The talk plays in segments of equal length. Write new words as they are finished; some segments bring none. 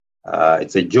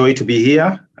It's a joy to be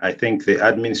here. I thank the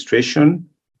administration,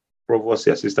 provost,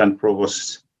 the assistant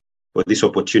provost, for this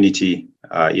opportunity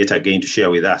yet again to share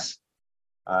with us.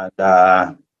 And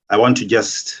I want to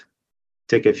just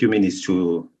take a few minutes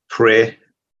to pray,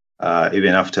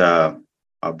 even after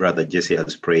our brother Jesse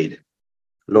has prayed.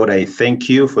 Lord, I thank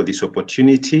you for this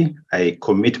opportunity. I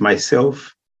commit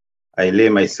myself. I lay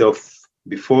myself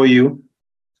before you.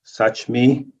 Search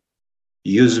me,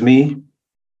 use me.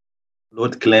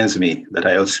 Lord, cleanse me, that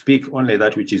I'll speak only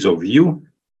that which is of you,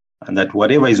 and that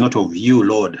whatever is not of you,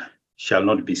 Lord, shall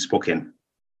not be spoken.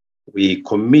 We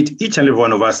commit each and every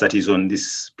one of us that is on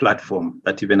this platform,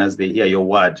 that even as they hear your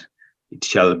word, it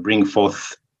shall bring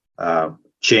forth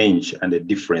change and a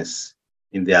difference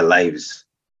in their lives.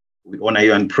 We honor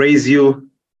you and praise you.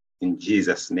 In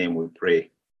Jesus' name we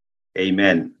pray.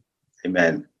 Amen.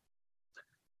 Amen.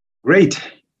 Great.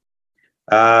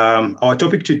 Our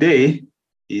topic today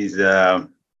is the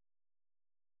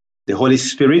Holy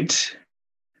Spirit,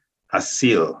 a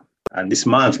seal. And this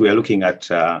month we are looking at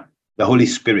the Holy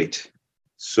Spirit.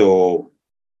 So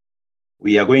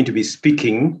we are going to be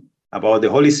speaking about the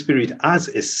Holy Spirit as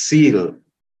a seal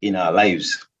in our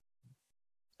lives.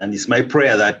 And it's my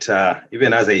prayer that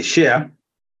even as I share,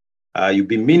 you'll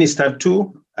be ministered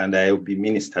to, and I will be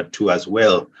ministered to as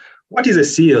well. What is a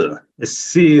seal? A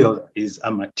seal is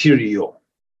a material.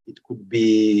 It could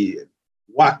be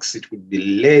wax, it could be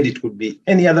lead, it could be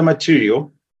any other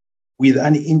material with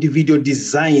an individual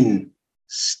design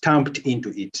stamped into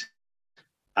it,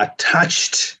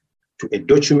 attached to a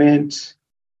document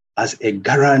as a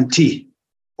guarantee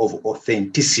of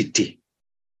authenticity.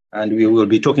 And we will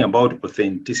be talking about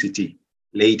authenticity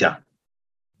later.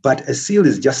 But a seal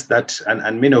is just that,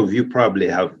 and many of you probably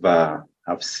have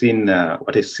seen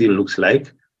what a seal looks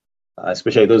like,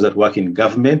 especially those that work in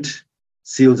government.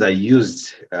 Seals are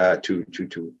used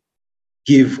to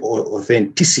give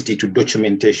authenticity to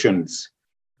documentations,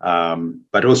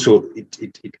 but also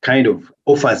it kind of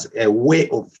offers a way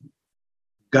of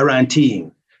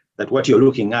guaranteeing that what you're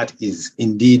looking at is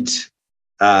indeed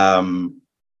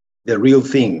the real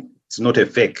thing. It's not a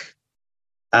fake.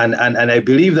 And I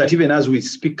believe that even as we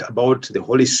speak about the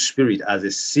Holy Spirit as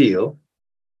a seal,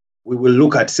 we will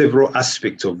look at several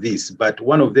aspects of this, but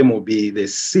one of them will be the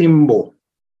symbol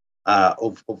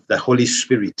of the Holy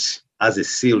Spirit as a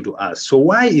seal to us. So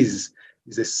why is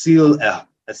a seal a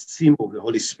symbol of the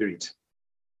Holy Spirit?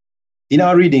 In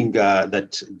our reading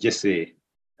that Jesse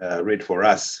read for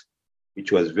us,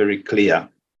 which was very clear,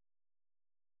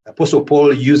 Apostle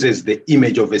Paul uses the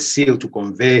image of a seal to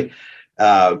convey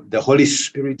the Holy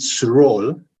Spirit's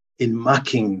role in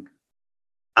marking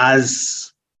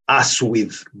us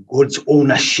with God's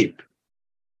ownership.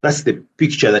 That's the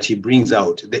picture that he brings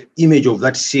out, the image of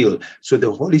that seal. So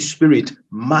the Holy Spirit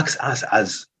marks us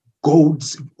as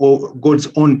God's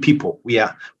own people. We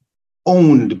are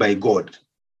owned by God.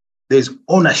 There's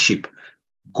ownership.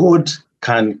 God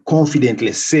can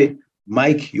confidently say,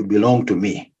 Mike, you belong to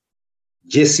me.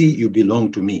 Jesse, you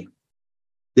belong to me.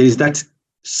 There is that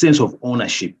sense of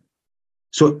ownership.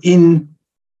 So in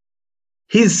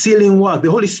his sealing work, the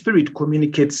Holy Spirit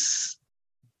communicates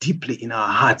deeply in our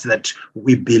hearts that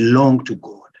we belong to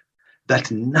God, that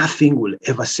nothing will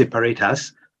ever separate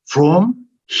us from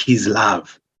his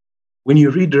love. When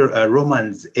you read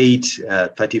Romans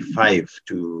 8:35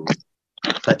 to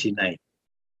 39,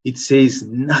 it says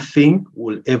nothing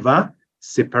will ever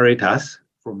separate us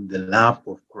from the love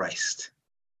of Christ.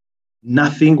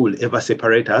 Nothing will ever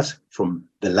separate us from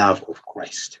the love of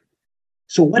Christ.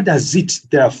 So what does it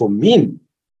therefore mean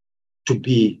to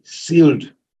be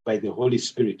sealed by the Holy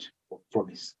Spirit of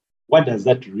promise? What does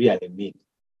that really mean?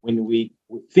 When we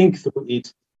think through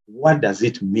it, what does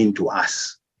it mean to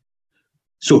us?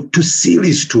 So to seal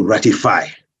is to ratify.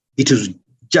 It is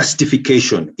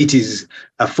justification. It is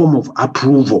a form of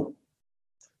approval.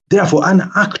 Therefore, an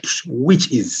act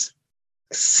which is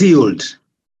sealed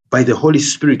by the Holy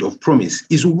Spirit of promise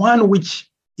is one which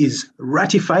is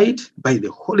ratified by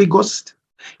the Holy Ghost.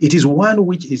 It is one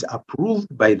which is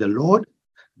approved by the Lord.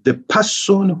 The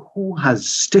person who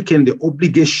has taken the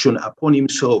obligation upon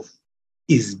himself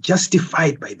is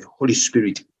justified by the Holy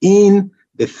Spirit in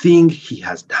the thing he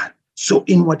has done. So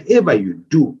in whatever you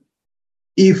do,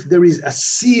 if there is a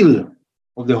seal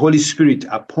of the Holy Spirit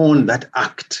upon that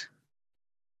act,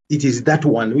 it is that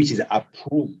one which is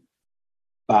approved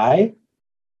by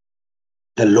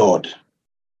the Lord.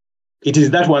 It is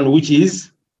that one which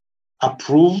is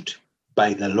approved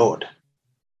by the Lord.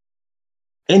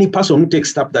 Any person who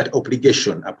takes up that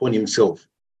obligation upon himself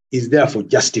is therefore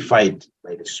justified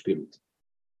by the Spirit.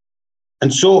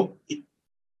 And so,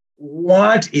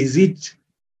 what is it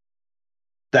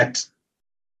that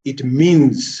it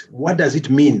means, what does it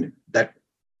mean that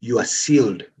you are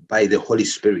sealed by the Holy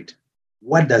Spirit?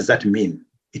 What does that mean?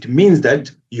 It means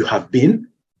that you have been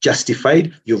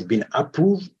justified, you've been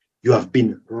approved, you have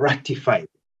been ratified.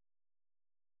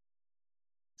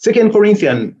 Second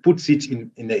Corinthians puts it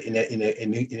in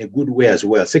a good way as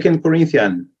well. Second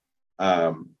Corinthians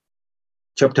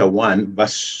chapter 1,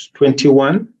 verse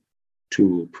 21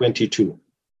 to 22.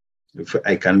 If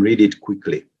I can read it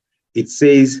quickly. It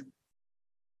says,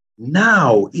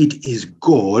 now it is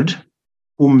God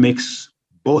who makes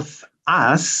both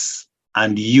us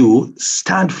and you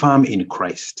stand firm in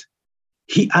Christ.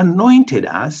 He anointed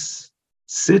us,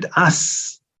 set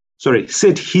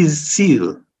his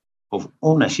seal of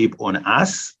ownership on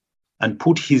us, and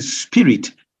put his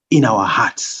spirit in our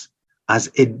hearts as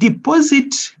a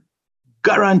deposit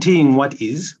guaranteeing what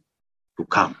is to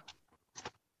come.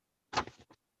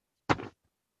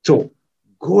 So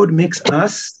God makes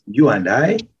us, you and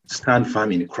I, stand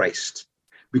firm in Christ.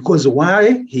 Because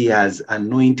why? He has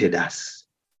anointed us.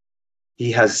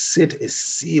 He has set a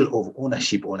seal of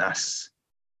ownership on us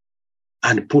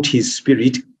and put his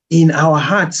spirit in our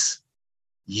hearts.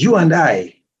 You and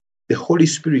I, the Holy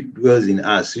Spirit dwells in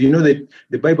us. You know that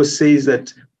the Bible says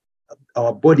that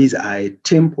our bodies are a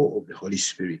temple of the Holy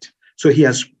Spirit. So he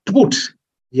has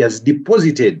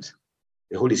deposited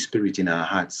the Holy Spirit in our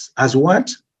hearts. As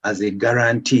what? As a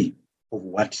guarantee of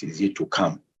what is yet to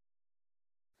come.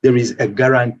 There is a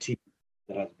guarantee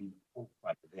that has been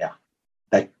offered there,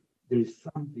 that there is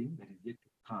something that is yet to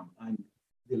come, and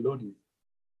the Lord is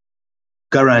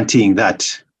guaranteeing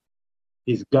that.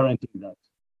 He's guaranteeing that.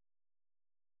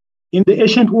 In the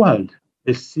ancient world,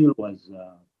 the seal was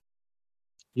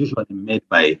usually made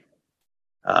by,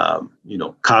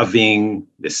 carving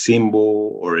the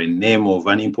symbol or a name of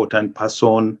an important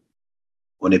person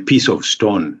on a piece of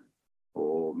stone,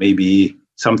 or maybe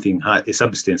something hard, a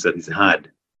substance that is hard,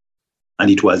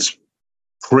 and it was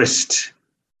pressed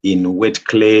in wet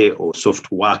clay or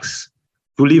soft wax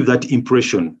to leave that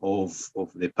impression of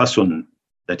the person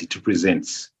that it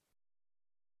represents.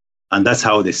 And that's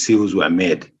how the seals were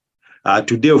made.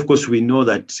 Today, of course, we know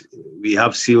that we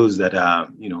have seals that are,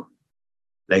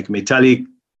 like metallic,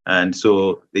 and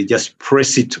so they just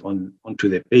press it onto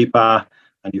the paper,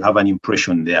 and you have an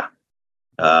impression there.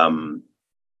 And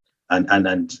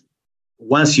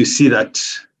once you see that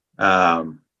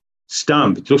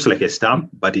stamp, it looks like a stamp,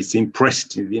 but it's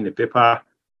impressed in the paper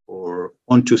or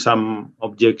onto some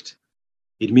object,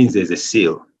 it means there's a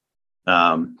seal.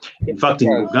 In fact,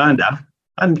 in Uganda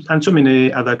and so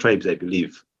many other tribes, I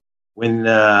believe, when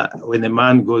a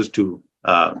man goes to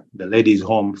the lady's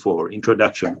home for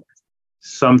introduction,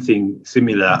 something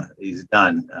similar is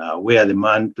done, where the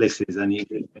man places an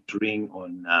engagement ring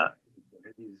on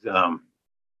his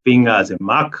finger as a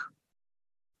mark,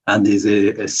 and there's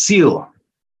a seal.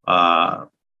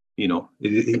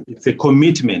 It's a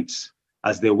commitment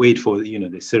as they wait for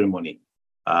the ceremony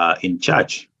in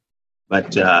church.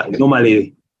 But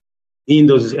normally in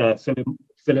those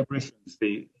celebrations,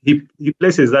 he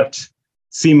places that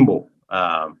symbol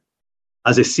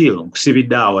as a seal,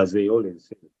 kusibidao, as they always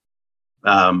say.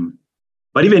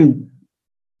 But even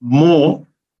more,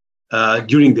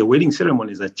 during the wedding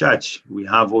ceremonies at church, we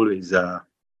have always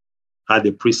had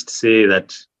the priest say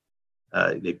that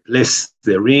they place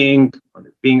the ring on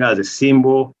the finger as a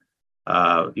symbol,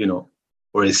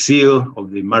 or a seal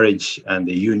of the marriage and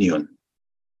the union.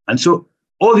 And so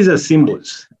all these are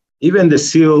symbols. Even the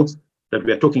seal that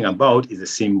we are talking about is a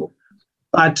symbol.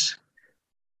 But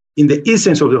in the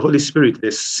essence of the Holy Spirit,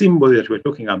 the symbol that we're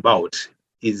talking about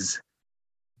is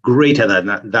greater than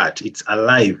that. It's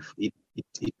alive. It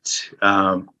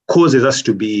causes us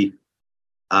to be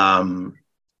having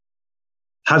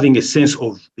a sense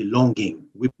of belonging.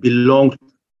 We belong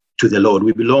to the Lord.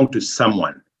 We belong to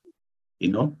someone,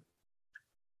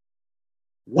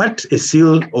 What a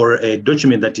seal or a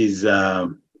document that is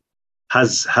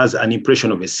has an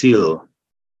impression of a seal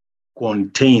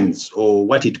contains, or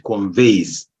what it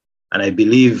conveys, and I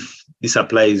believe this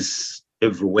applies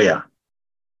everywhere.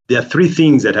 There are three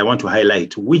things that I want to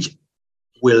highlight, which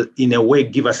will, in a way,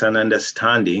 give us an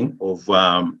understanding of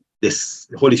this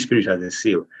Holy Spirit as a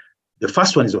seal. The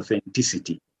first one is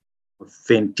authenticity.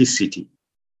 Authenticity.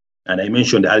 And I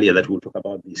mentioned earlier that we'll talk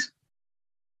about this.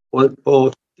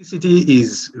 Authenticity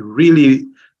is really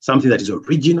something that is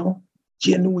original,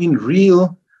 genuine,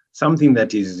 real, something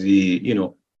that is,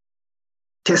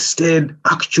 tested,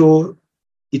 actual.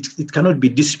 It cannot be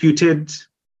disputed.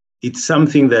 It's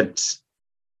something that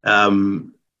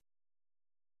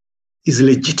is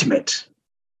legitimate.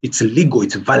 It's legal.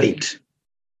 It's valid.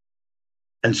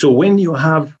 And so when you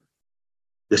have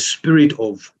the spirit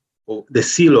of or the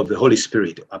seal of the Holy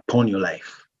Spirit upon your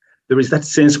life, there is that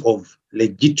sense of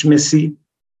legitimacy,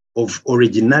 of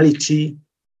originality,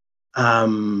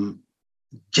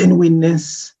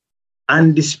 genuineness,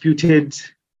 undisputed.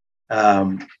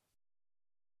 There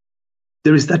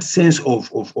is that sense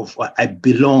of I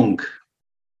belong.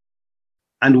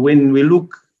 And when we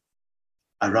look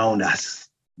around us,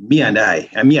 me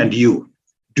and you,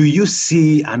 do you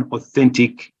see an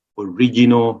authentic,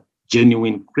 original,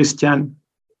 genuine Christian?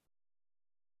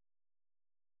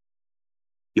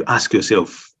 You ask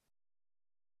yourself,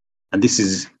 and this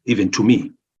is even to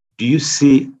me, do you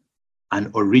see an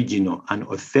original, an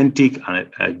authentic, and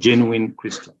a genuine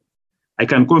Christian? I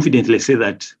can confidently say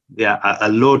that there are a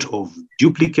lot of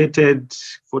duplicated,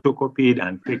 photocopied,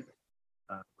 and fake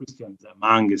Christians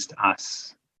amongst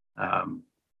us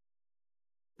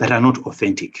that are not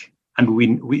authentic.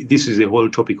 And this is a whole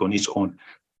topic on its own,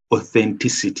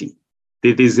 authenticity.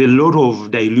 There is a lot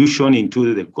of dilution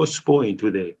into the gospel,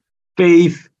 into the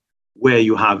faith, where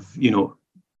you have,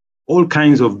 all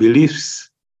kinds of beliefs,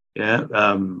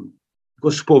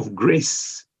 gospel of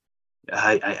grace.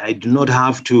 I do not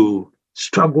have to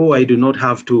struggle. I do not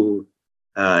have to,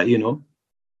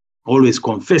 always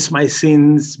confess my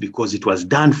sins because it was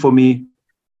done for me.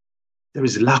 There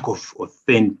is lack of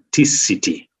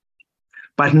authenticity.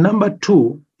 But number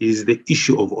two is the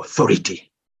issue of authority.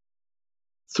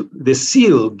 So the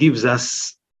seal gives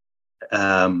us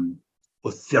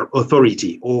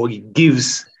authority, or it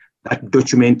gives that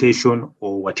documentation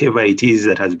or whatever it is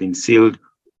that has been sealed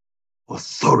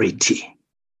authority.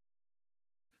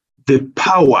 The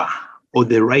power or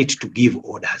the right to give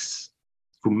orders,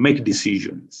 to make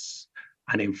decisions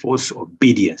and enforce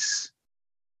obedience.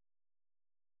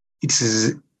 It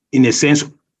is, in a sense,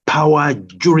 power,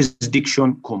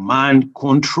 jurisdiction, command,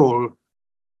 control.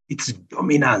 It's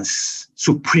dominance,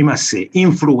 supremacy,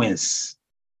 influence.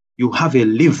 You have a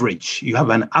leverage. You have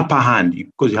an upper hand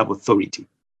because you have authority.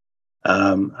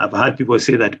 I've heard people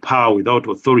say that power without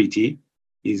authority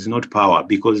is not power,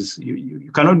 because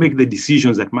you cannot make the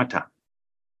decisions that matter.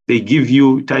 They give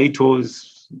you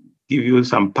titles, give you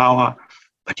some power,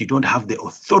 but you don't have the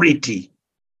authority.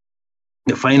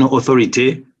 The final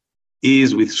authority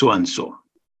is with so-and-so.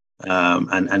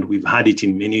 And we've had it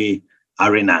in many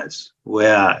arenas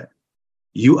where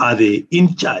you are the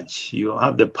in charge, you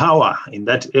have the power in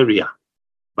that area.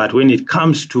 But when it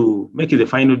comes to making the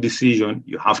final decision,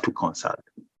 you have to consult.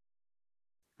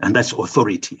 And that's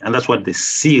authority. And that's what the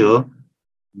seal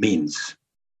means.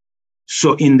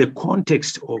 So in the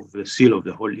context of the seal of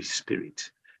the Holy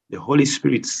Spirit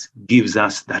gives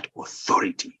us that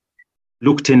authority.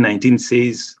 Luke 10:19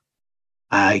 says,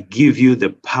 I give you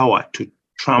the power to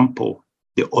trample,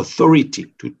 the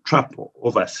authority to trample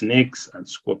over snakes and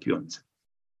scorpions.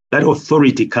 That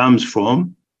authority comes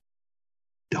from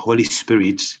the Holy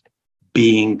Spirit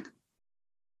being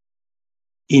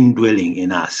indwelling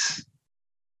in us.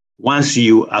 Once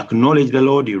you acknowledge the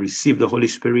Lord, you receive the Holy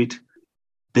Spirit,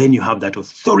 then you have that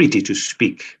authority to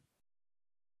speak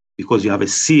because you have a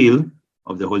seal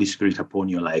of the Holy Spirit upon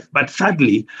your life. But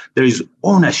thirdly, there is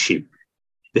ownership,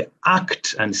 the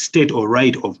act and state or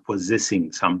right of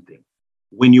possessing something.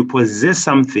 When you possess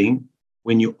something,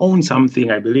 when you own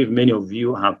something, I believe many of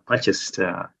you have purchased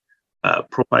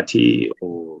property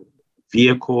or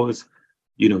vehicles.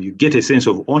 You get a sense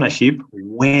of ownership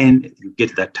when you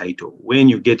get that title, when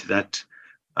you get that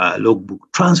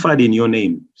logbook transferred in your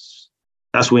name.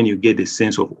 That's when you get a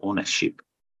sense of ownership.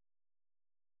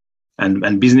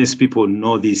 And business people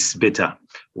know this better.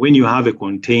 When you have a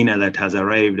container that has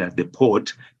arrived at the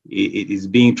port, it is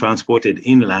being transported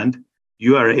inland,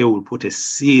 URA will put a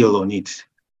seal on it.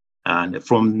 And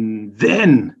from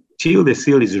then till the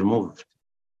seal is removed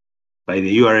by the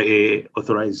URA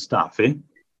authorized staff,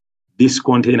 this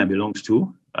container belongs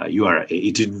to URA.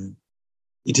 It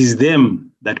is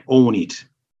them that own it.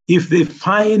 If they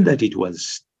find that it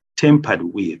was tampered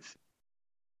with,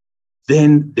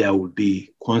 then there will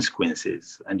be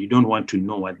consequences, and you don't want to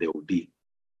know what they will be.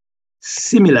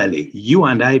 Similarly, you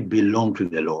and I belong to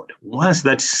the Lord. Once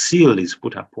that seal is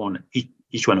put upon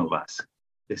each one of us,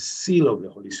 the seal of the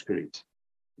Holy Spirit,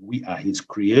 we are his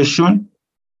creation,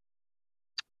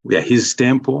 we are his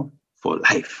temple for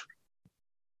life.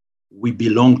 We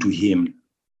belong to him.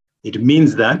 It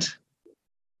means that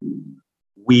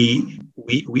we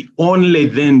only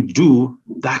then do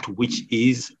that which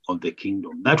is of the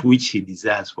kingdom, that which he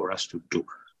desires for us to do,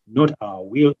 not our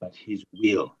will, but his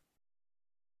will.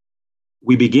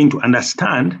 We begin to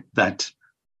understand that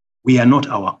we are not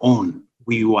our own.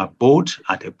 We were bought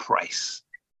at a price.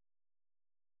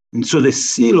 And so the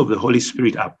seal of the Holy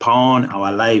Spirit upon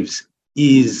our lives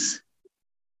is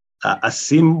a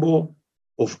symbol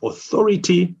of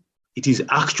authority. It is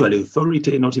actually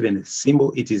authority, not even a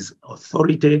symbol. It is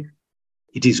authority.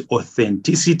 It is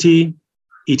authenticity.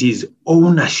 It is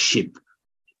ownership.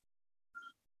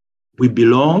 We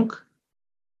belong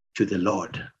to the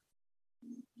Lord.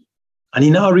 And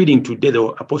in our reading today, the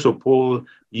Apostle Paul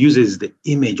uses the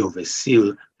image of a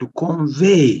seal to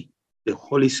convey the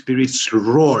Holy Spirit's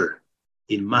role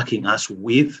in marking us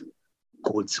with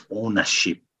God's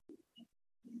ownership.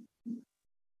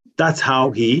 That's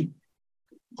how he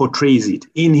portrays it.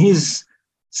 In his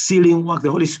sealing work,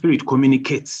 the Holy Spirit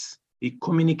communicates. He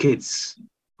communicates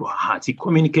to our hearts. He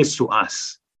communicates to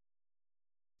us.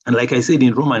 And like I said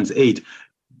in Romans 8,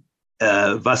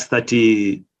 verse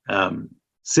 37,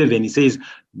 he says,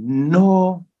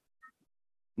 No,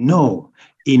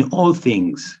 in all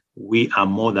things we are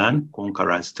more than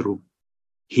conquerors through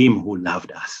him who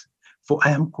loved us. For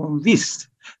I am convinced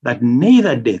that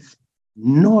neither death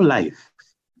nor life,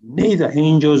 neither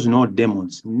angels nor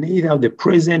demons, neither the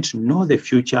present nor the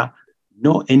future,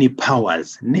 nor any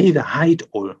powers, neither height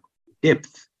or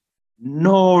depth,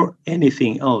 nor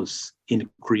anything else in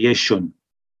creation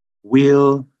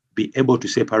will be able to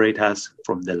separate us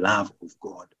from the love of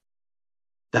God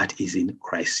that is in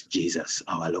Christ Jesus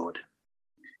our Lord.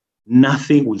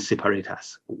 Nothing will separate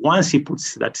us. Once he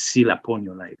puts that seal upon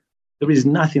your life, there is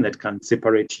nothing that can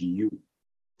separate you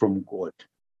from God.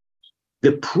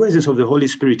 The presence of the Holy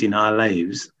Spirit in our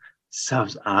lives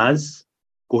serves as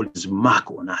God's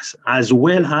mark on us, as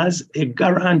well as a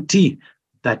guarantee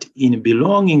that in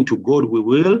belonging to God, we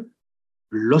will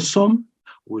blossom,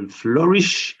 will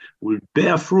flourish, will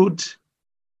bear fruit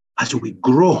as we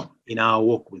grow in our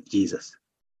walk with Jesus.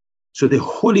 So the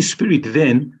Holy Spirit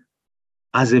then,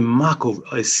 as a mark of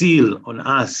a seal on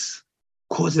us,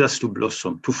 causes us to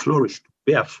blossom, to flourish, to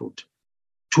bear fruit,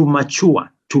 to mature,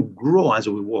 to grow as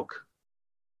we walk,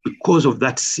 because of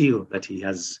that seal that he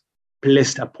has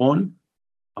placed upon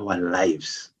our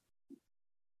lives.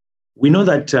 We know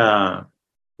that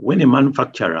when a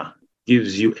manufacturer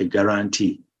gives you a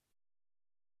guarantee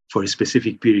for a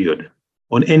specific period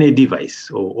on any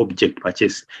device or object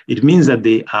purchased, it means that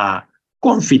they are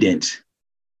confident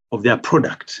of their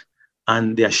product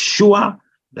and they are sure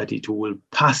that it will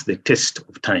pass the test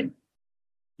of time.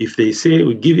 If they say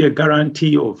we give you a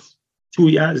guarantee of 2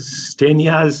 years, 10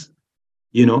 years,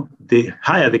 the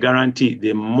higher the guarantee,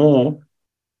 the more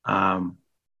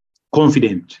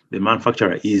confident the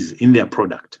manufacturer is in their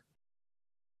product.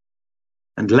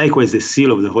 And likewise, the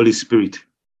seal of the Holy Spirit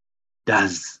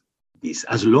does this.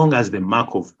 As long as the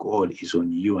mark of God is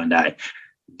on you and I,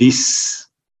 this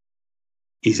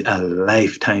is a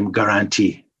lifetime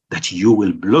guarantee that you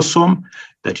will blossom,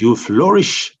 that you will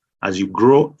flourish as you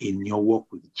grow in your walk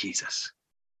with Jesus.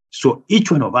 So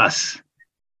each one of us,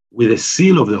 with the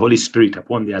seal of the Holy Spirit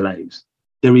upon their lives,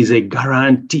 there is a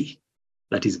guarantee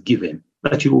that is given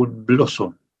that you will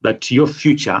blossom, that your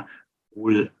future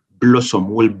will blossom,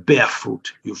 will bear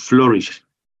fruit, you flourish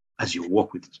as you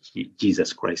walk with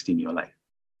Jesus Christ in your life.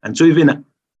 And so even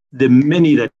the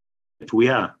many that we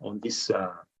are on this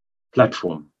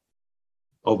platform,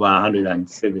 over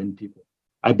 107 people,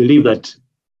 I believe that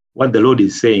what the Lord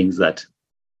is saying is that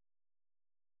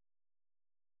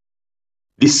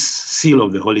this seal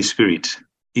of the Holy Spirit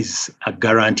is a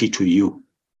guarantee to you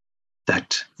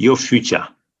that your future,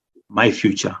 my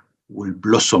future, will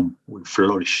blossom, will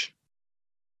flourish,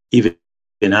 even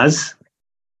as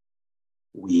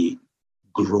we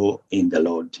grow in the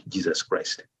Lord Jesus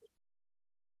Christ.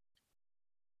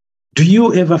 Do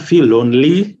you ever feel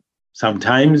lonely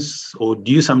sometimes, or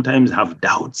do you sometimes have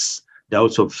doubts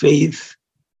of faith,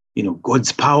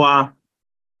 God's power,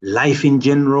 life in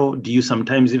general? Do you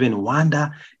sometimes even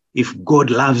wonder if God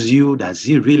loves you? Does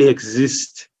he really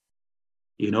exist?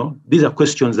 These are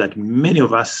questions that many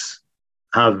of us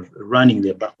have running in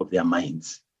the back of their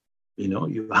minds.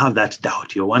 You have that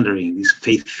doubt. You're wondering, this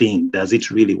faith thing, does it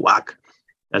really work?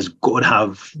 Does God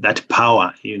have that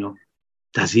power?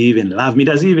 Does he even love me?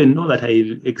 Does he even know that I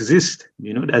exist?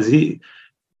 Does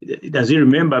he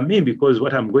remember me? Because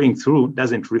what I'm going through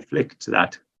doesn't reflect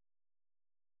that.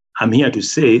 I'm here to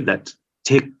say that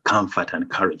take comfort and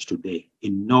courage today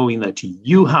in knowing that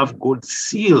you have God's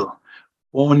seal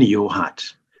on your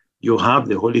heart. You have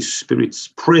the Holy Spirit's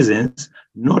presence,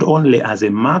 not only as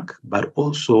a mark, but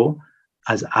also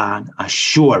as an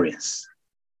assurance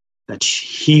that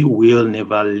he will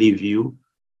never leave you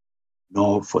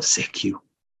nor forsake you.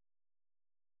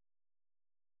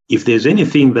 If there's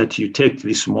anything that you take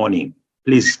this morning,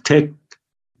 please take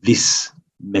this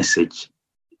message.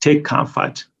 Take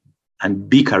comfort and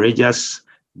be courageous.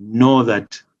 Know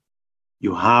that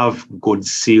you have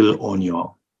God's seal on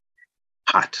your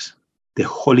heart, the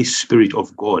Holy Spirit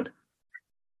of God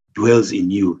dwells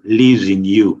in you, lives in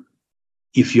you,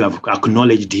 if you have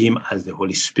acknowledged him as the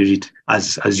Holy Spirit,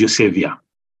 as your Savior.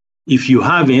 If you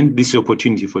haven't, this is an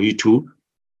opportunity for you to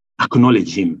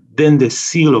acknowledge him. Then the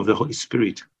seal of the Holy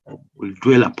Spirit will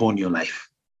dwell upon your life,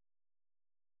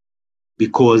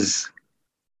 because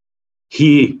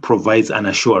he provides an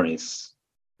assurance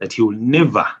that he will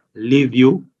never leave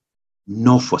you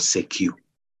nor forsake you.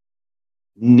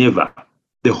 Never.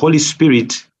 The Holy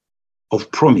Spirit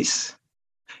of promise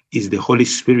is the Holy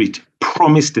Spirit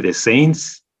promised to the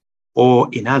saints, or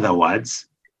in other words,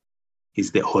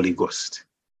 is the Holy Ghost.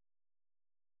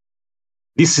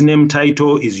 This name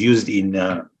title is used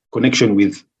in connection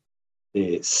with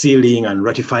the sealing and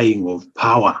ratifying of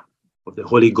power of the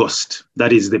Holy Ghost.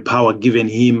 That is the power given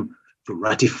him to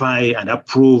ratify and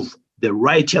approve the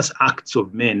righteous acts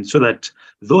of men, so that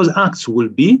those acts will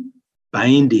be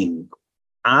binding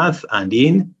earth and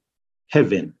in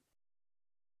heaven.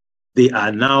 They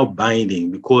are now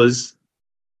binding because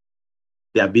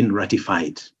they have been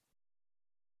ratified.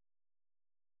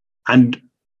 And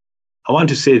I want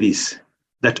to say this,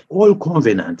 that all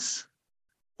covenants,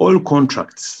 all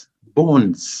contracts,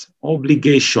 bonds,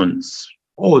 obligations,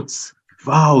 oaths,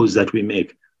 vows that we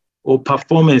make, or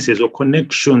performances, or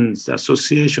connections,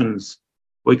 associations,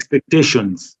 or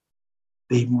expectations,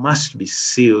 they must be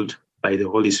sealed by the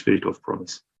Holy Spirit of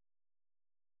promise.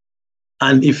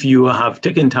 And if you have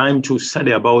taken time to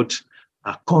study about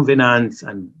covenants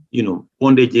and,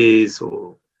 bondages,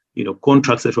 or,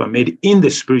 contracts that were made in the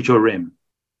spiritual realm,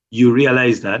 you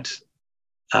realize that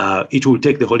it will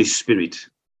take the Holy Spirit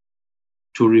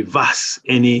to reverse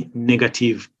any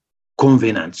negative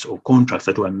covenants or contracts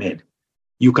that were made.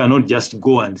 You cannot just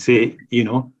go and say,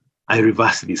 I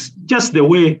reverse this. Just the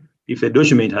way if a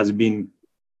document has been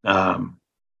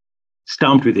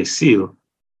stamped with a seal,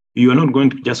 you are not going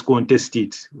to just go and test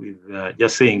it with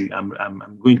just saying,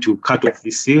 I'm going to cut off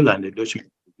this seal and the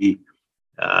document will be,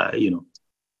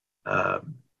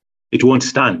 it won't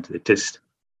stand the test.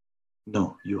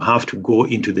 No, you have to go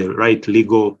into the right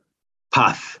legal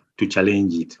path to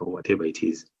challenge it, or whatever it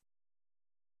is.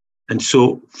 And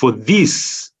so for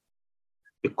this,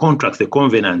 the contracts, the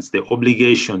covenants, the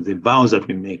obligations, the vows that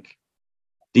we make,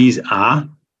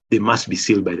 they must be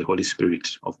sealed by the Holy Spirit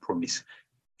of promise.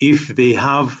 If they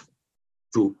have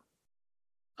to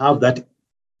have that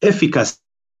efficacy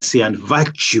and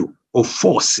virtue or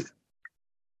force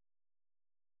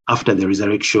after the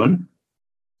resurrection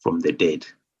from the dead.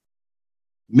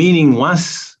 Meaning,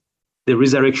 once the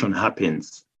resurrection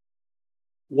happens,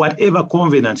 whatever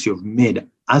covenants you've made,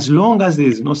 as long as there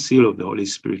is no seal of the Holy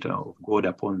Spirit of God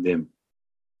upon them,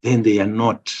 then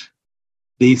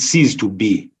they cease to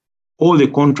be. All the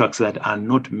contracts that are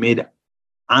not made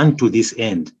unto this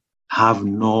end have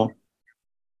no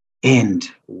end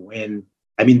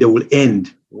they will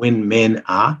end when men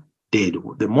are dead.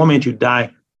 The moment you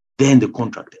die, then the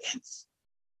contract ends.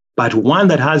 But one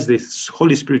that has the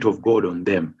Holy Spirit of God on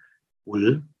them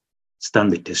will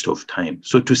stand the test of time.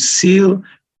 So to seal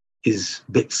is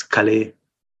basically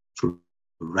to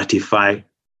ratify,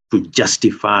 to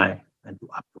justify, and to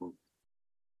approve.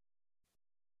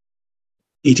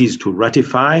 It is to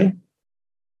ratify,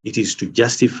 it is to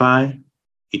justify,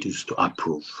 it is to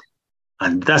approve.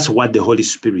 And that's what the Holy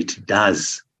Spirit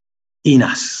does in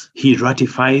us. He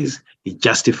ratifies, he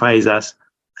justifies us,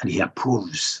 and he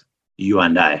approves you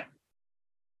and I.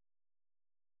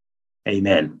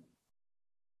 Amen.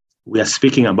 We are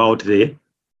speaking about the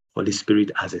Holy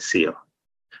Spirit as a seal.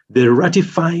 The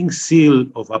ratifying seal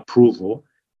of approval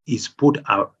is put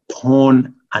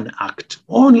upon an act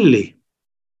only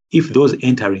if those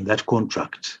entering that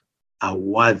contract are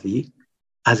worthy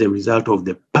as a result of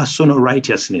the personal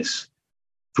righteousness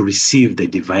to receive the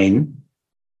divine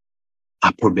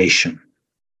approbation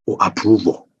or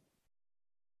approval.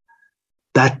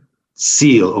 That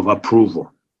seal of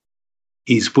approval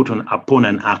is put upon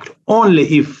an act only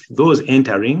if those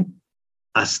entering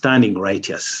are standing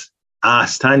righteous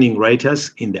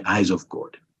in the eyes of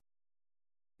God.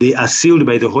 They are sealed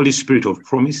by the Holy Spirit of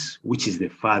promise, which is the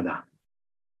Father.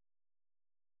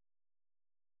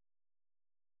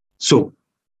 So,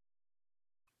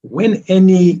 when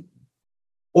any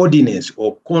ordinance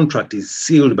or contract is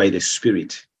sealed by the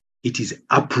Spirit, it is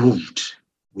approved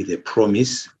with a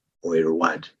promise or a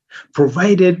reward,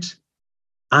 provided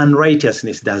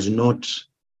unrighteousness does not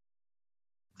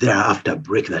thereafter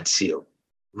break that seal,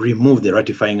 remove the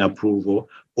ratifying approval,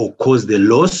 or cause the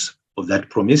loss of that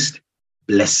promised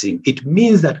blessing. It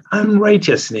means that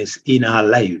unrighteousness in our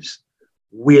lives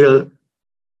will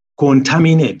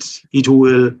contaminate, it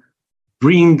will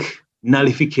bring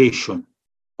nullification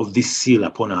of this seal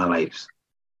upon our lives,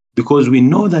 because we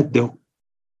know that the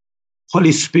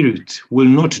Holy Spirit will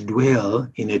not dwell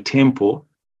in a temple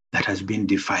that has been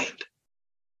defiled.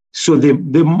 So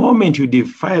the moment you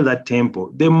defile that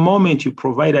temple, the moment you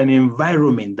provide an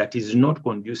environment that is not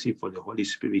conducive for the Holy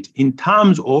Spirit in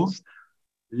terms of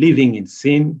living in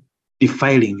sin,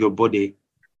 defiling your body,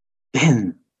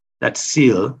 then that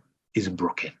seal is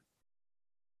broken.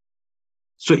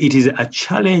 So it is a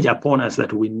challenge upon us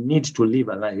that we need to live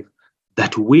a life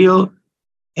that will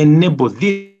enable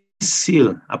this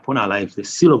seal upon our lives, the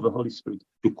seal of the Holy Spirit,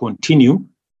 to continue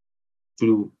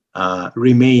to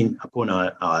remain upon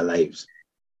our lives.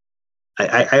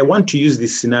 I want to use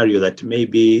this scenario that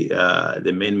maybe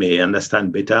the men may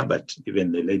understand better, but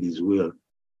even the ladies will.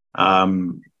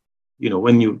 When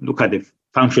you look at the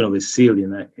function of a seal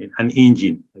in an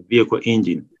engine, a vehicle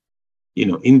engine,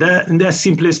 in their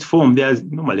simplest form, there's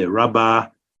normally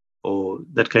rubber or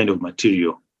that kind of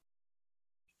material.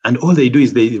 And all they do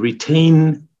is they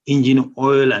retain engine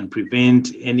oil and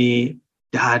prevent any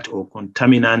dirt or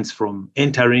contaminants from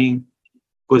entering,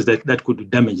 because that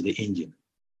could damage the engine.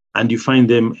 And you find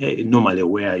them normally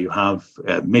where you have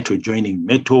metal joining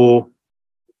metal,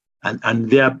 and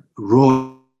their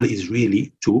role is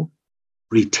really to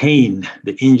retain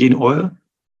the engine oil,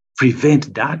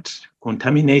 prevent that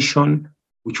contamination,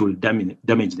 which will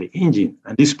damage the engine.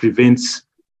 And this prevents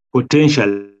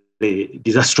potential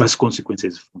disastrous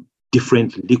consequences from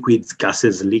different liquids,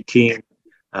 gases leaking,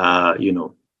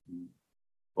 or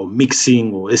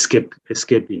mixing or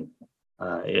escaping.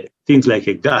 Things like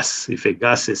a gas. If a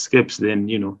gas escapes, then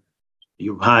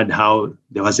you've heard how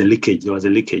there was a leakage.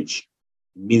 It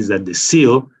means that the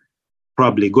seal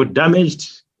probably got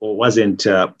damaged or wasn't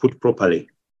put properly.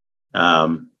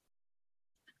 And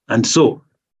so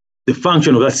the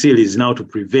function of that seal is now to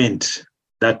prevent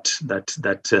that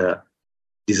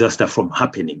disaster from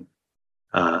happening,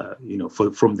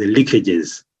 from the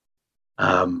leakages.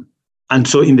 And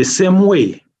so in the same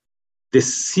way, the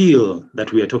seal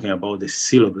that we are talking about, the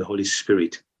seal of the Holy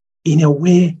Spirit, in a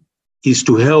way is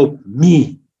to help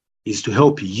me, is to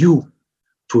help you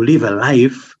to live a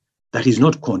life that is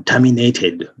not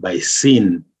contaminated by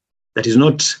sin, that is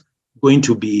not going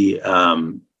to be,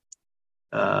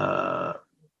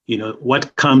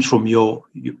 what comes from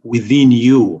within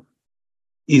you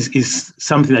is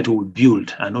something that will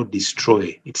build and not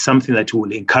destroy. It's something that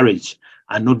will encourage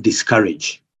and not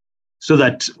discourage, so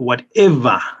that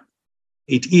whatever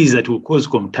it is that will cause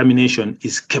contamination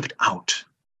is kept out.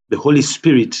 The Holy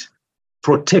Spirit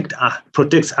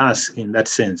protects us in that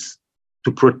sense,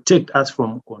 to protect us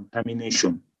from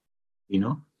contamination.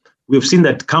 We've seen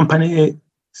that company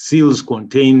seals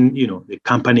contain, the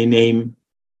company name.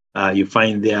 You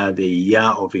find there the year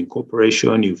of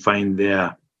incorporation. You find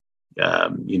there,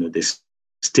 the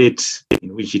state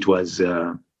in which it was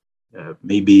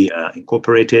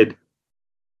incorporated.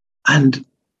 And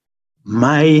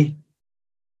my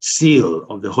seal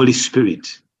of the Holy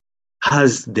Spirit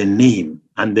has the name,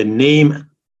 and the name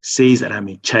says that I'm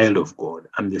a child of God.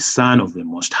 I'm the son of the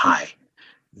Most High.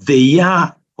 The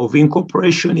year of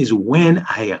incorporation is when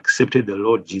I accepted the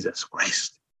Lord Jesus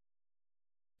Christ.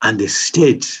 And the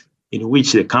state in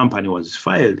which the company was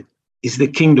filed is the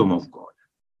kingdom of God.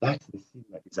 That's the seal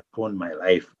that is upon my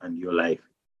life and your life,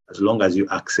 as long as you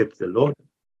accept the Lord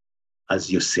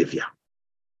as your Savior.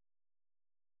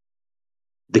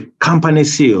 The company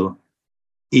seal,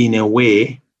 in a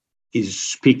way, is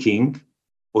speaking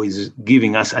or is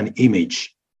giving us an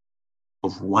image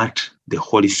of what the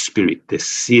Holy Spirit, the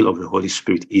seal of the Holy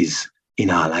Spirit, is in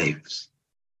our lives.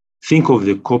 Think of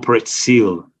the corporate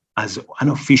seal as an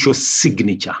official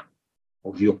signature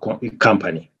of your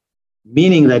company,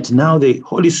 meaning that now the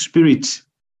Holy Spirit,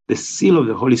 the seal of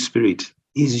the Holy Spirit,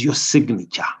 is your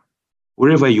signature.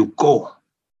 Wherever you go,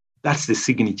 that's the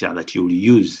signature that you will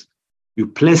use. You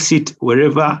place it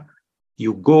wherever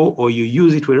you go, or you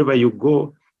use it wherever you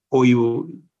go, or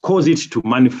you cause it to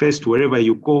manifest wherever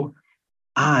you go,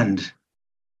 and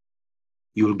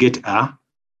you'll get a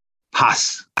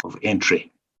pass of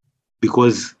entry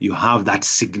because you have that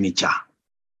signature,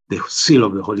 the seal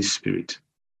of the Holy Spirit.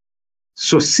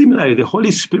 So similarly, the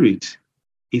Holy Spirit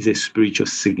is a spiritual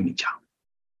signature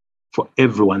for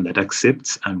everyone that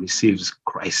accepts and receives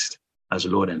Christ as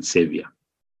Lord and Savior.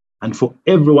 And for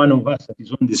every one of us that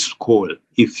is on this call,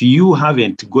 if you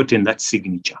haven't gotten that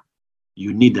signature,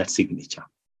 you need that signature.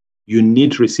 You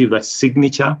need to receive that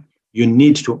signature. You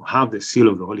need to have the seal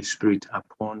of the Holy Spirit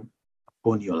upon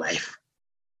your life.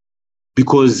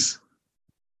 Because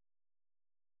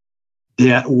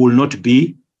there will not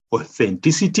be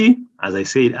authenticity, as I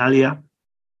said earlier.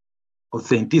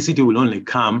 Authenticity will only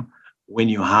come when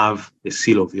you have the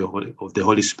seal of the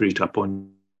Holy Spirit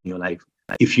upon your life.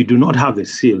 If you do not have the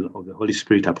seal of the Holy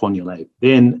Spirit upon your life,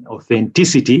 then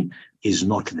authenticity is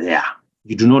not there.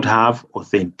 You do not have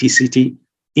authenticity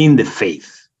in the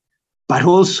faith, but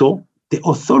also the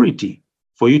authority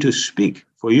for you to speak,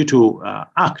 for you to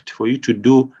act, for you to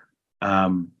do,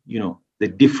 the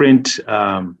different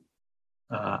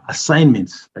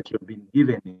assignments that you have been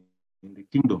given in the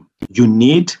kingdom. You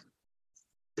need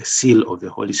the seal of the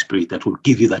Holy Spirit that will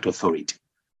give you that authority.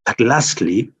 But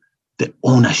lastly, the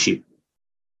ownership.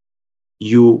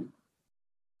 You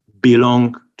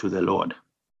belong to the Lord.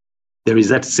 There is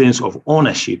that sense of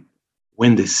ownership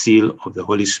when the seal of the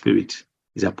Holy Spirit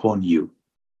is upon you.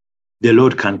 The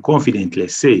Lord can confidently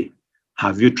say,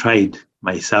 have you tried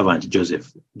my servant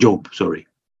Job?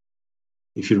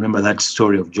 If you remember that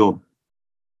story of Job,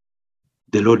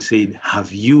 the Lord said,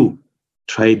 have you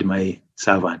tried my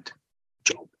servant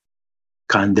Job?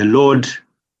 Can the Lord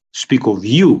speak of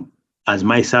you as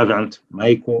my servant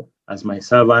Michael, as my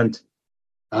servant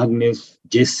Agnes,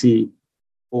 Jesse,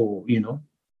 or,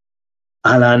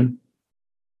 Alan?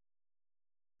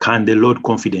 Can the Lord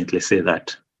confidently say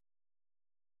that?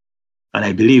 And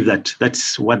I believe that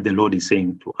that's what the Lord is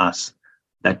saying to us,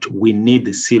 that we need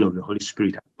the seal of the Holy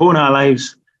Spirit upon our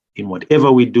lives in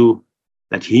whatever we do,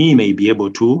 that he may be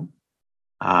able to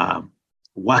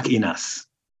work in us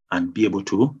and be able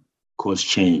to cause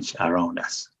change around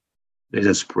us. Let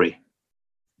us pray.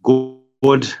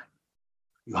 God,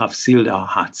 you have sealed our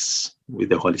hearts with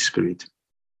the Holy Spirit.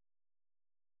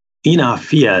 In our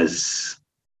fears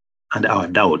and our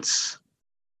doubts,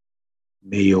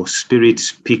 may your Spirit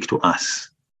speak to us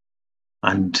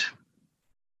and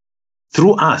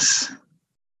through us,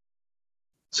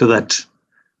 so that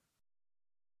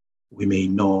we may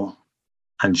know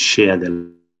and share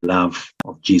the love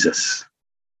of Jesus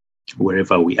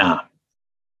wherever we are,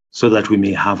 so that we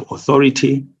may have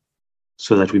authority,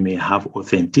 so that we may have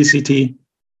authenticity,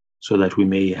 so that we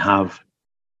may have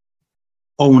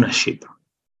ownership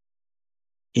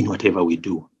in whatever we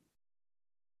do.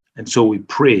 And so we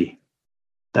pray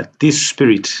that this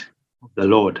Spirit of the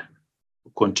Lord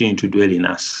will continue to dwell in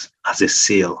us as a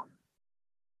seal,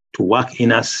 to work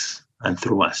in us and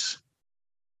through us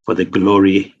for the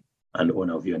glory and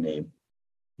honor of your name.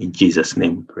 In Jesus'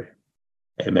 name we pray.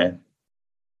 Amen.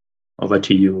 Over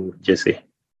to you, Jesse.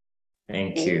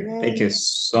 Thank you. Amen. Thank you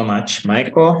so much,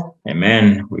 Michael.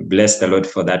 Amen. We bless the Lord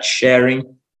for that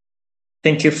sharing.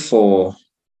 Thank you for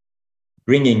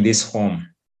bringing this home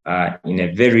in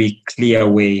a very clear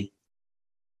way,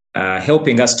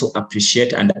 helping us to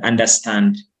appreciate and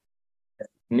understand the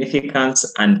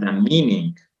significance and the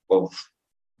meaning of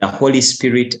the Holy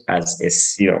Spirit as a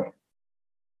seal.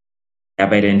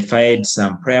 I've identified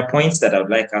some prayer points that I would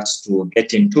like us to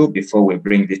get into before we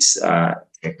bring this to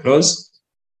a close.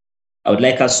 I would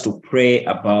like us to pray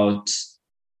about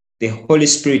the Holy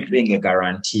Spirit being a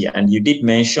guarantee. And you did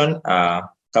mention a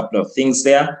couple of things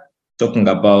there, talking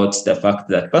about the fact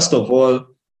that, first of all,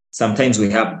 sometimes we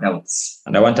have doubts.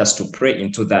 And I want us to pray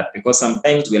into that, because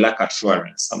sometimes we lack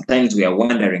assurance. Sometimes we are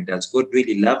wondering, does God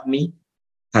really love me?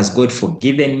 Has God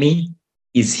forgiven me?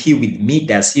 Is he with me?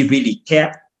 Does he really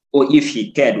care? Or if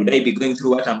he cared, would I be going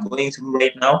through what I'm going through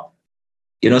right now?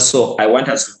 So I want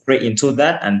us to pray into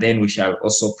that, and then we shall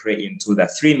also pray into the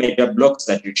three major blocks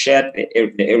that you shared, the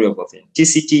area of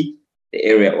authenticity, the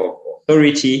area of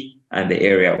authority, and the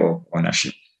area of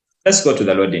ownership. Let's go to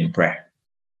the Lord in prayer.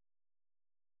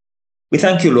 We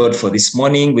thank you, Lord, for this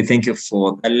morning. We thank you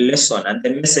for the lesson and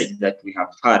the message that we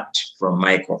have heard from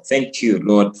Michael. Thank you,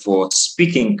 Lord, for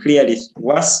speaking clearly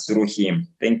to us through him.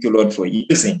 Thank you, Lord, for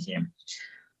using him.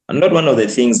 And Lord, one of the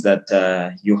things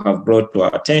that you have brought to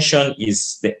our attention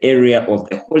is the area of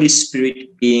the Holy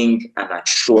Spirit being an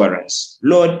assurance.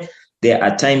 Lord, there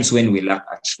are times when we lack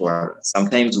assurance.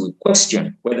 Sometimes we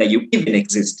question whether you even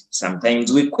exist.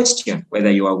 Sometimes we question whether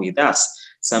you are with us.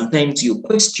 Sometimes we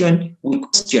question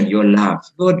your love.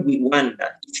 Lord, we wonder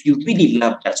if you really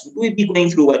loved us, would we be going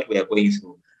through what we are going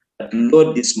through? But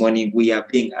Lord, this morning we are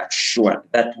being assured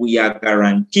that we are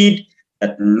guaranteed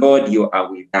that, Lord, you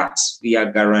are with us. We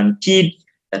are guaranteed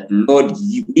that, Lord,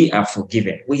 we are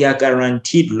forgiven. We are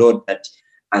guaranteed, Lord, that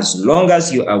as long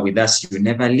as you are with us, you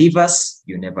never leave us,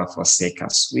 you never forsake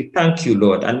us. We thank you,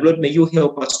 Lord. And Lord, may you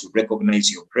help us to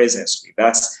recognize your presence with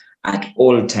us at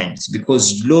all times,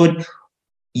 because, Lord,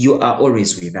 you are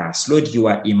always with us. Lord, you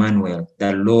are Emmanuel,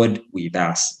 the Lord with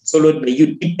us. So, Lord, may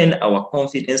you deepen our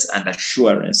confidence and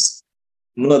assurance.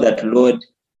 Know that, Lord,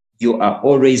 you are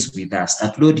always with us,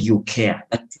 that, Lord, you care,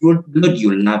 that, Lord,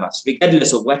 you love us,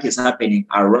 regardless of what is happening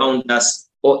around us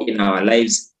or in our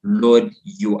lives. Lord,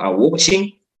 you are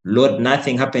watching, Lord,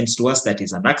 nothing happens to us that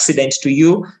is an accident to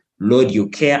you. Lord, you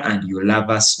care and you love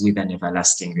us with an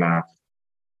everlasting love.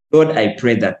 Lord, I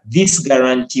pray that this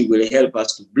guarantee will help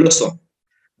us to blossom,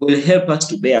 will help us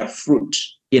to bear fruit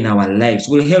in our lives,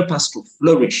 will help us to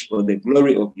flourish for the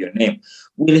glory of your name,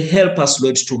 will help us,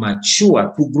 Lord, to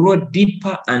mature, to grow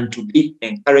deeper, and to be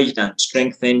encouraged and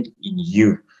strengthened in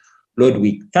you. Lord,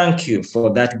 we thank you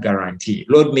for that guarantee.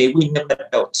 Lord, may we never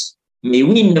doubt. May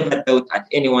we never doubt at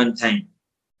any one time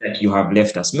that you have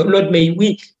left us. Lord, may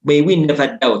we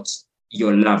never doubt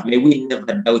your love. May we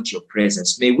never doubt your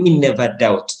presence. May we never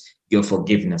doubt your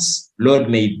forgiveness. Lord,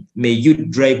 may you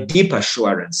drive deep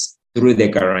assurance through the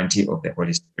guarantee of the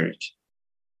Holy Spirit.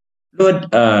 Lord,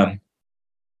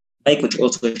 my coach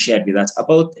also shared with us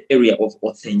about the area of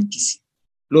authenticity.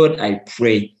 Lord, I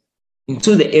pray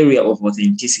into the area of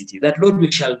authenticity that, Lord,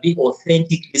 we shall be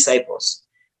authentic disciples,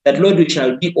 that, Lord, we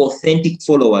shall be authentic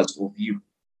followers of you,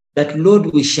 that, Lord,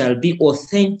 we shall be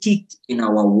authentic in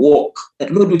our walk,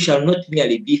 that, Lord, we shall not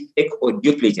merely be fake or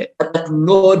duplicate, but that,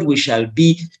 Lord, we shall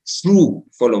be true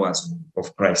followers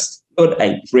of Christ. Lord,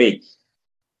 I pray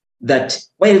that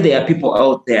while there are people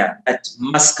out there that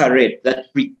masquerade,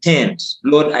 that pretend,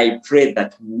 Lord, I pray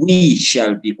that we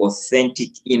shall be authentic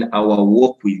in our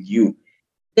walk with you.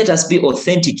 Let us be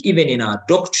authentic even in our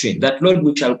doctrine, that, Lord,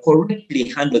 we shall correctly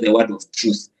handle the word of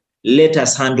truth. Let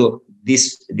us handle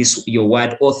this your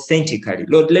word authentically.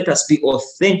 Lord, let us be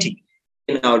authentic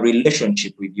in our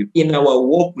relationship with you, in our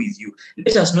walk with you.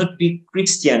 Let us not be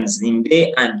Christians in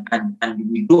there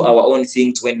and we do our own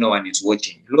things when no one is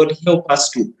watching. Lord, help us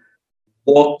to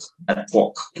walk that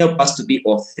walk. Help us to be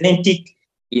authentic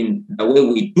in the way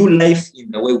we do life, in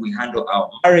the way we handle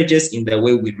our marriages, in the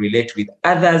way we relate with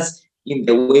others, in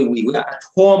the way we are at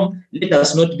home. Let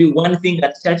us not be one thing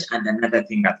at church and another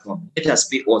thing at home. Let us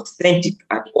be authentic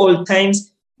at all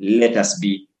times. Let us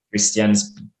be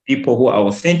Christians, people who are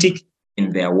authentic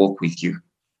in their walk with you.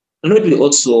 Lord, we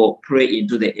also pray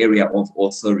into the area of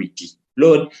authority.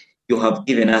 Lord, you have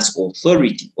given us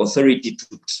authority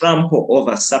to trample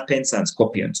over serpents and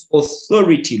scorpions.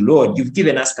 Authority, Lord, you've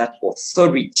given us that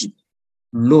authority.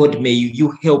 Lord, may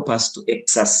you help us to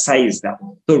exercise that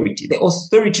authority, the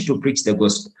authority to preach the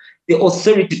gospel, the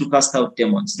authority to cast out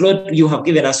demons. Lord, you have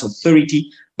given us authority,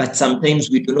 but sometimes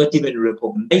we do not even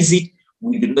recognize it.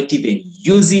 We do not even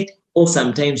use it, or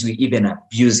sometimes we even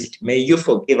abuse it. May you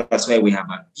forgive us where we have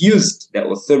abused the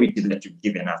authority that you've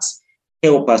given us.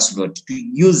 Help us, Lord, to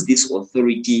use this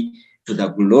authority to the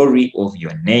glory of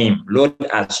your name. Lord,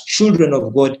 as children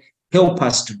of God, help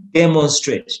us to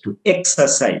demonstrate, to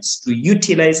exercise, to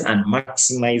utilize and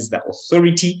maximize the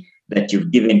authority that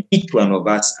you've given each one of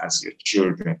us as your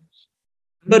children.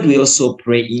 Lord, we also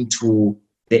pray into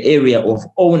the area of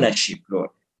ownership, Lord.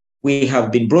 We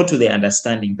have been brought to the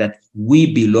understanding that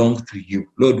we belong to you.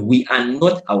 Lord, we are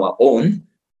not our own.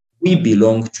 We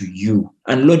belong to you.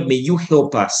 And Lord, may you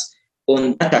help us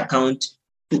on that account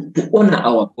to honor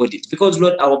our bodies. Because,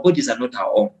 Lord, our bodies are not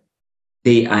our own.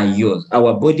 They are yours.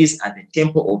 Our bodies are the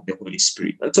temple of the Holy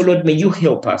Spirit. And so, Lord, may you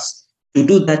help us to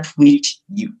do that which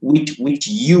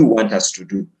you want us to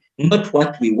do. Not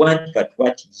what we want, but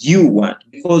what you want.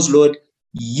 Because, Lord,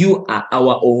 you are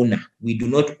our owner. We do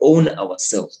not own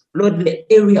ourselves. Lord,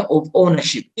 the area of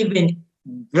ownership even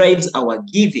drives our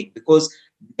giving, because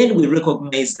then we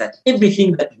recognize that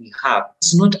everything that we have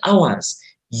is not ours.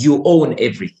 You own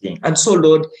everything. And so,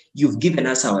 Lord, you've given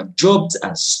us our jobs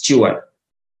as stewards,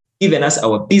 given us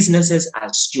our businesses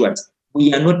as stewards.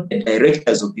 We are not the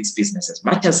directors of these businesses,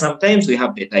 much as sometimes we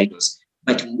have the titles,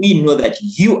 but we know that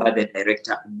you are the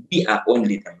director. We are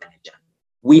only the manager.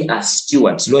 We are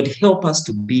stewards. Lord, help us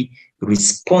to be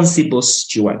responsible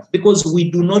stewards, because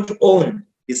we do not own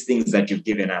these things that you've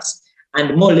given us.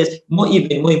 And more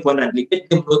importantly, let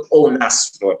them not own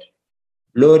us, Lord.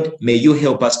 Lord, may you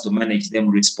help us to manage them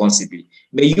responsibly.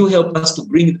 May you help us to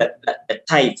bring the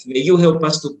tithe. May you help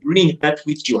us to bring that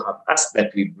which you have asked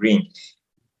that we bring.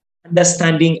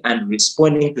 Understanding and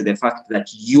responding to the fact that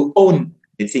you own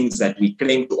the things that we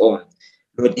claim to own.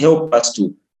 Lord, help us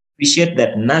to appreciate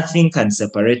that nothing can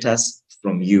separate us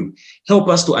from you. Help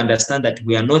us to understand that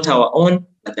we are not our own,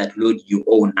 but that, Lord, you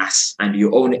own us and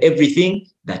you own everything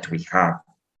that we have.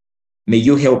 May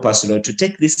you help us, Lord, to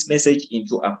take this message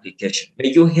into application. May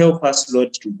you help us,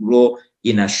 Lord, to grow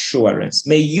in assurance.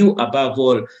 May you, above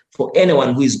all, for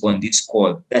anyone who is on this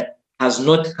call that has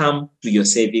not come to your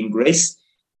saving grace,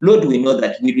 Lord, we know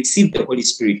that we receive the Holy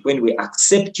Spirit when we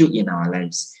accept you in our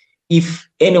lives. If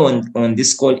anyone on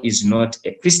this call is not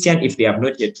a Christian, if they have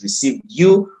not yet received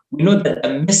you, we know that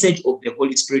the message of the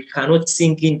Holy Spirit cannot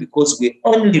sink in, because we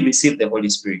only receive the Holy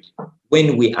Spirit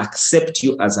when we accept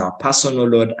you as our personal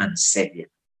Lord and Savior.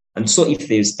 And so if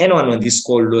there's anyone on this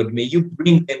call, Lord, may you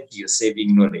bring them to your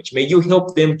saving knowledge. May you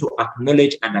help them to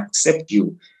acknowledge and accept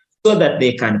you so that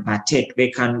they can partake,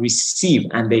 they can receive,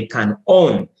 and they can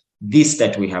own this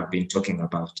that we have been talking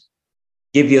about.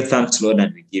 Give you thanks, Lord,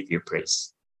 and we give you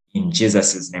praise. In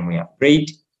Jesus' name we have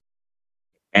prayed.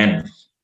 Amen.